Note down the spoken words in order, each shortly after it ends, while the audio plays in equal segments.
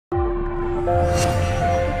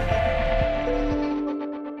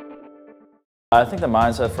I think the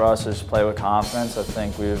mindset for us is to play with confidence. I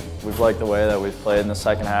think we've liked the way that we've played in the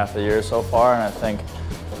second half of the year so far, and I think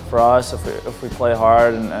for us, if we play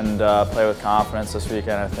hard and play with confidence this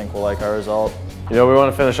weekend, I think we'll like our result. You know, we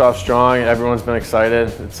want to finish off strong. Everyone's been excited.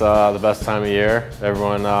 It's the best time of year.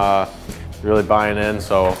 Everyone really buying in,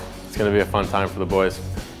 so it's going to be a fun time for the boys.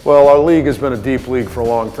 Well, our league has been a deep league for a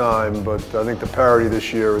long time, but I think the parity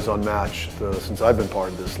this year is unmatched since I've been part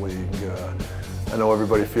of this league. I know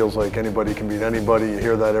everybody feels like anybody can beat anybody. You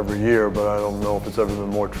hear that every year, but I don't know if it's ever been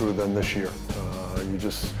more true than this year. You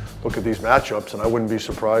just look at these matchups, and I wouldn't be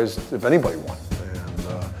surprised if anybody won.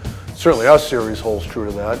 And certainly our series holds true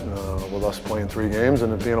to that, with us playing 3 games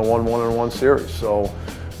and it being a 1-1-1 series. So,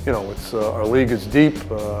 you know, it's our league is deep.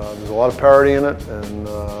 There's a lot of parity in it, and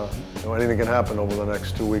you know, anything can happen over the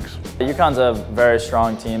next 2 weeks. UConn's a very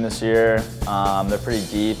strong team this year. They're pretty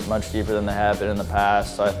deep, much deeper than they have been in the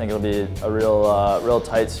past. So I think it'll be a real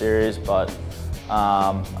tight series. But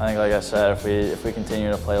I think, like I said, if we continue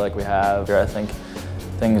to play like we have, I think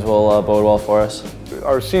things will bode well for us.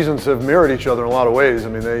 Our seasons have mirrored each other in a lot of ways. I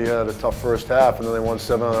mean, they had a tough first half, and then they won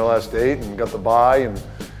 7 of their last 8 and got the bye. And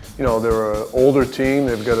you know, they're an older team.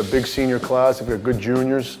 They've got a big senior class. They've got good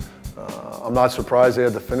juniors. I'm not surprised they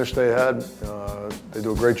had the finish they had. They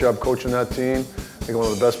do a great job coaching that team. I think one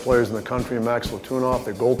of the best players in the country, Max Latunoff.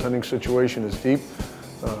 Their goaltending situation is deep.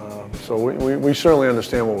 So we certainly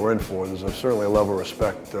understand what we're in for. There's certainly a level of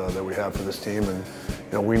respect that we have for this team, and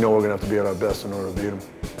you know, we know we're going to have to be at our best in order to beat them.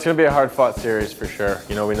 It's going to be a hard-fought series for sure.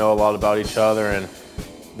 You know, we know a lot about each other, and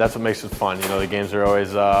that's what makes it fun. You know, the games are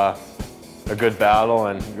always a good battle,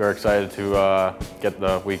 and we're excited to get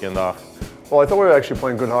the weekend off. Well, I thought we were actually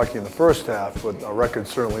playing good hockey in the first half, but our record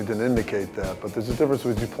certainly didn't indicate that. But there's a difference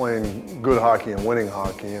between playing good hockey and winning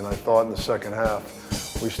hockey, and I thought in the second half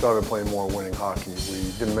we started playing more winning hockey.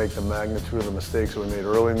 We didn't make the magnitude of the mistakes that we made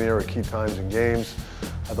early in the year at key times in games.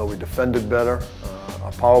 I thought we defended better.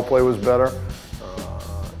 Our power play was better.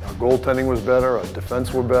 Our goaltending was better. Our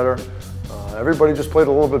defense were better. Everybody just played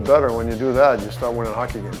a little bit better. When you do that, you start winning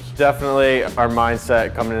hockey games. Definitely our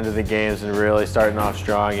mindset coming into the games and really starting off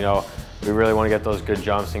strong. You know, we really want to get those good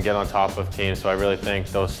jumps and get on top of teams. So I really think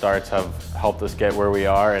those starts have helped us get where we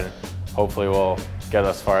are, and hopefully will get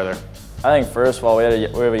us farther. I think first of all, we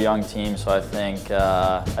have a young team, so I think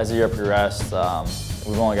as the year progressed,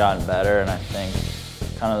 we've only gotten better, and I think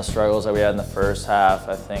kind of the struggles that we had in the first half,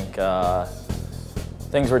 I think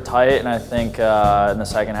things were tight, and I think in the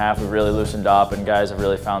second half we really loosened up and guys have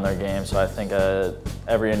really found their game. So I think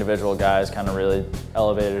every individual guy has kind of really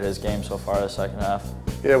elevated his game so far this second half.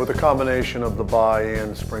 Yeah, with the combination of the bye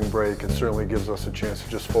and spring break, it certainly gives us a chance to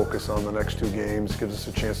just focus on the next 2 games, gives us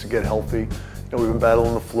a chance to get healthy. You know, we've been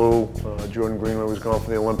battling the flu. Jordan Greenway was going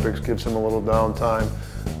for the Olympics, gives him a little downtime.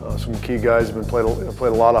 Some key guys have played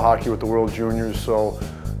a lot of hockey with the World Juniors, so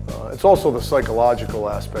it's also the psychological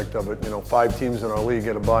aspect of it. You know, 5 teams in our league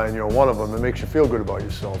get a bye and you're one of them. It makes you feel good about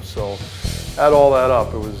yourself. So add all that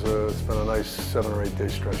up, it's been a nice 7 or 8 day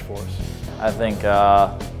stretch for us. I think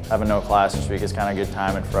having no class this week is kind of good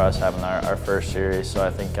timing for us, having our first series. So I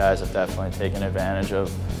think guys have definitely taken advantage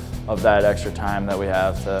of that extra time that we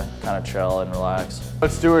have to kind of chill and relax.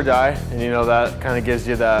 It's do or die, and you know, that kind of gives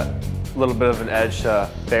you that little bit of an edge to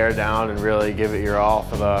bear down and really give it your all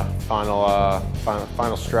for the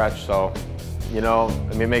final stretch. So, you know,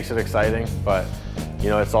 I mean, it makes it exciting, but you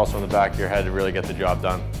know, it's also in the back of your head to really get the job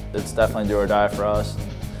done. It's definitely do or die for us.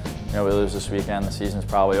 You know, we lose this weekend, the season's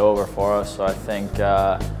probably over for us. So I think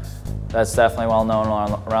that's definitely well known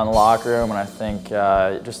around the locker room, and I think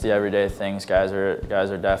just the everyday things guys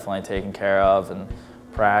are definitely taking care of, and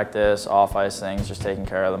practice, off-ice things, just taking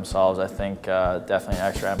care of themselves. I think definitely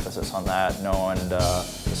extra emphasis on that, knowing the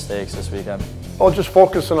stakes this weekend. Well, just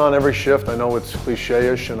focusing on every shift. I know it's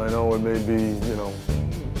cliche-ish, and I know it may be, you know,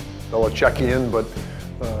 Belichickian, but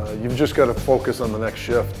you've just got to focus on the next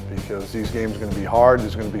shift, because these games are going to be hard.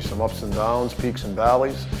 There's going to be some ups and downs, peaks and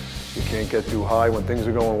valleys. You can't get too high when things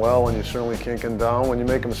are going well, and you certainly can't get down when you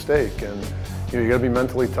make a mistake. And you know, you got to be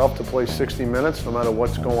mentally tough to play 60 minutes, no matter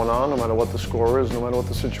what's going on, no matter what the score is, no matter what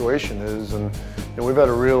the situation is. And you know, we've had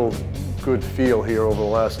a real good feel here over the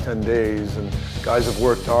last 10 days, and guys have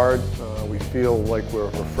worked hard. We feel like we're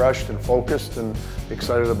refreshed and focused and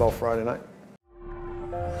excited about Friday night.